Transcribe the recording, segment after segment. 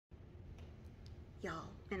Y'all,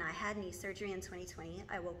 when I had knee surgery in 2020,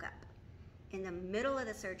 I woke up in the middle of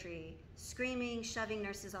the surgery, screaming, shoving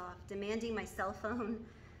nurses off, demanding my cell phone.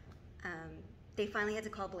 They finally had to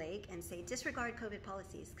call Blake and say, disregard COVID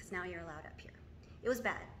policies, because now you're allowed up here. It was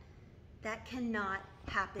bad. That cannot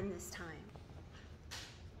happen this time.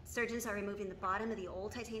 Surgeons are removing the bottom of the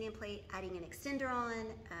old titanium plate, adding an extender on,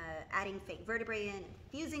 adding fake vertebrae in, and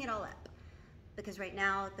fusing it all up. Because right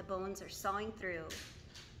now, the bones are sawing through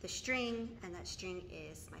the string, and that string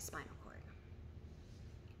is my spinal cord.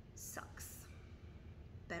 Sucks.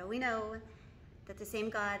 But we know that the same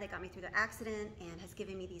God that got me through the accident and has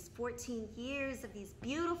given me these 14 years of these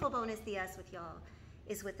beautiful bonus dias with y'all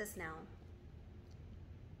is with us now.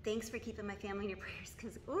 Thanks for keeping my family in your prayers,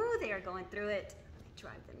 because ooh, they are going through it. I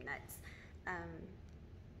drive them nuts.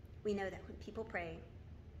 We know that when people pray,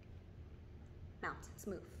 mountains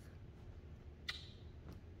move.